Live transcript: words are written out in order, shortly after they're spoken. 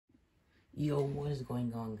Yo, what is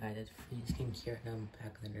going on, guys? It's Freezing here, and I'm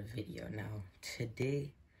back with another video. Now,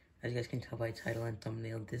 today, as you guys can tell by title and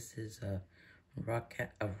thumbnail, this is a Roccat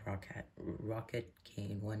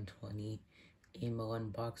Kain 120 Aimo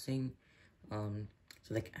unboxing. So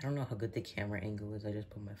like, I don't know how good the camera angle is. I just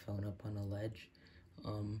put my phone up on a ledge.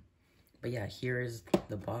 But yeah, here is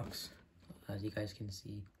the box. As you guys can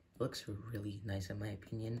see, it looks really nice in my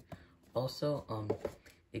opinion. Also,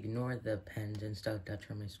 ignore the pens and stuff that's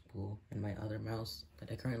from my school and my other mouse that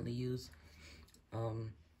I currently use.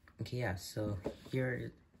 Okay, yeah, so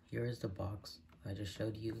here is the box I just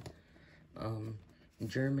showed you.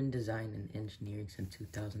 German design and engineering since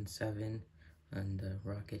 2007, and the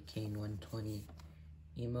Roccat Kain 120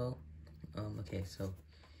 Aimo. Okay, so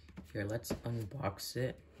here, let's unbox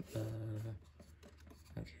it.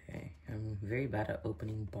 Okay, I'm very bad at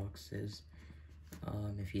opening boxes,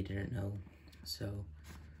 if you didn't know, so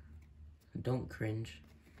don't cringe,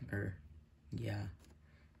 or yeah,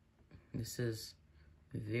 this is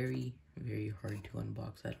very hard to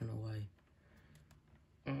unbox. I don't know why.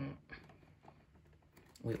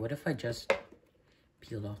 Wait, what if I just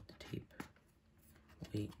peel off the tape?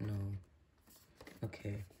 Wait, no.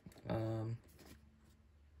 Okay,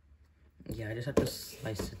 yeah, I just have to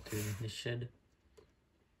slice it through. This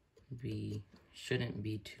shouldn't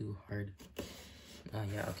be too hard.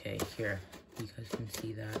 Yeah, okay, here, you guys can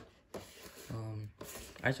see that.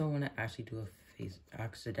 I just don't want to actually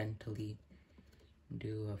accidentally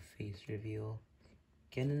do a face reveal.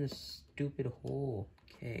 Get in this stupid hole.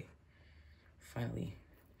 Okay, finally.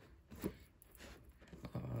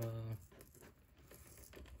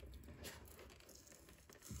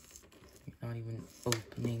 Not even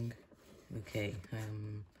opening. Okay,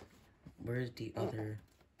 where's the other?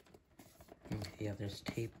 Okay, yeah, there's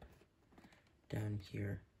tape down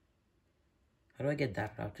here. How do I get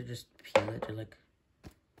that? I have to just peel it to like,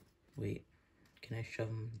 wait, can I shove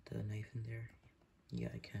the knife in there? Yeah,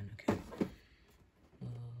 I can, okay.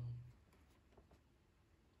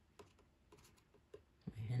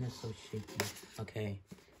 My hand is so shaky. Okay,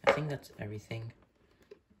 I think that's everything.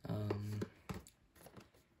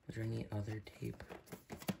 Is there any other tape?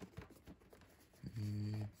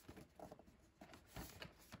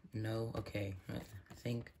 No, okay, I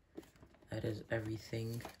think that is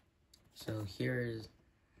everything. So here's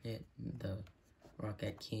it, the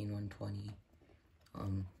Roccat Kain 120.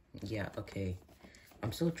 Yeah, okay.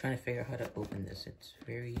 I'm still trying to figure out how to open this. It's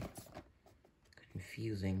very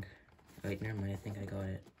confusing. Wait, never mind, I think I got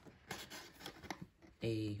it.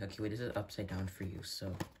 Okay, wait, this is upside down for you,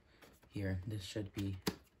 so here, this should be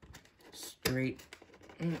straight.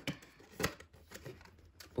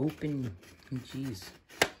 Open, jeez.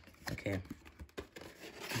 Okay,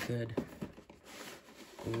 good.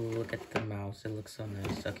 Ooh, look at the mouse, it looks so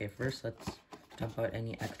nice. Okay, first let's dump out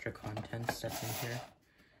any extra contents that's in here.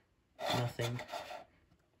 Nothing.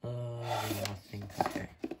 Nothing, okay.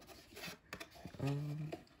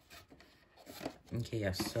 Okay,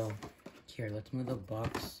 yeah, so here, let's move the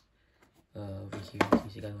box over here in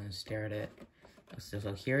case you guys want to stare at it.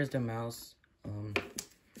 So here's the mouse.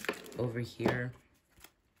 Over here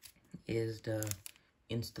is the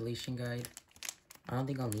installation guide. I don't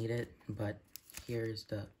think I'll need it, but here's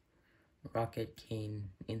the Roccat Kain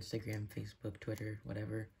Instagram, Facebook, Twitter,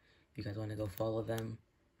 whatever. If you guys want to go follow them,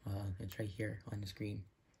 it's right here on the screen.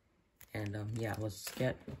 And yeah, let's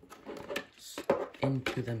get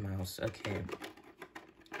into the mouse. Okay,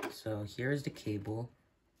 so here's the cable.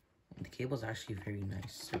 The cable's actually very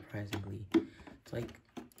nice, surprisingly. It's like,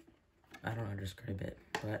 I don't know, describe it,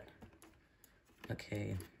 but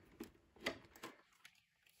okay.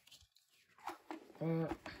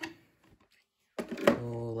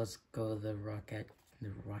 Oh, let's go the Roccat.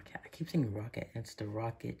 I keep saying Roccat. It's the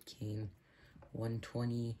Roccat Kain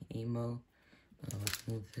 120 Aimo. Let's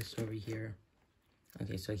move this over here.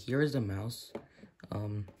 Okay, so here is the mouse.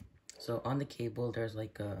 So on the cable, there's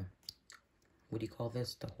like a, what do you call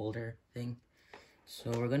this? The holder thing.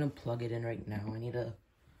 So we're gonna plug it in right now. I need to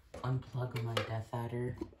unplug my Death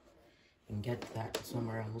Adder and get that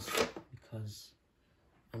somewhere else because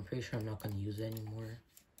I'm pretty sure I'm not gonna use it anymore.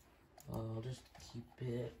 I'll just keep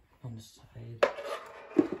it on the side.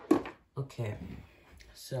 Okay,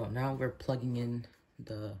 so now we're plugging in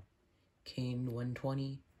the Kain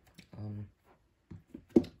 120.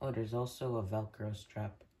 Oh, there's also a Velcro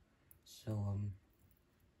strap, so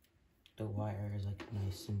the wire is like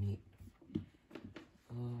nice and neat.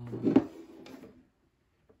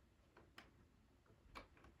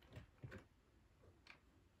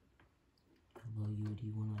 Hello, you, do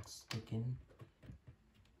you want to stick in?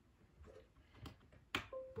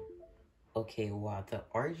 Okay, wow, the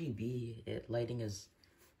RGB lighting is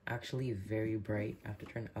actually very bright. I have to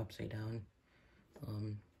turn it upside down.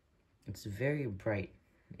 It's very bright.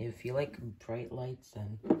 If you like bright lights,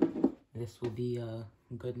 then this will be a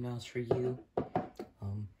good mouse for you.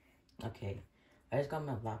 Okay, I just got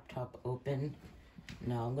my laptop open.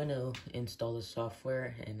 Now I'm gonna install the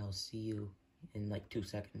software and I'll see you in like 2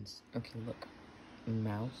 seconds. Okay, look,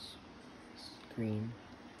 mouse, screen,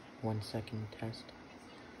 1 second test,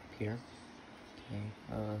 here. Okay,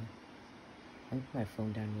 I'll put my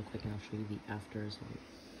phone down real quick and I'll show you the afters of it.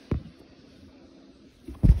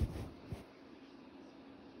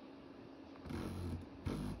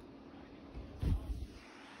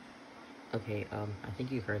 Okay, I think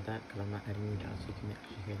you heard that because I'm not editing it out so you can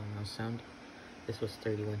actually hear the mouse sound. This was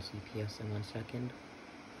 31 CPS in 1 second.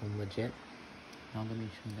 Legit. Now let me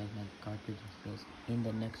show you guys my garbage skills in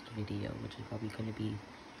the next video, which is probably going to be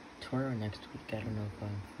tomorrow or next week. I don't know if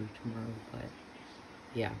I'm free tomorrow, but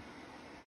yeah.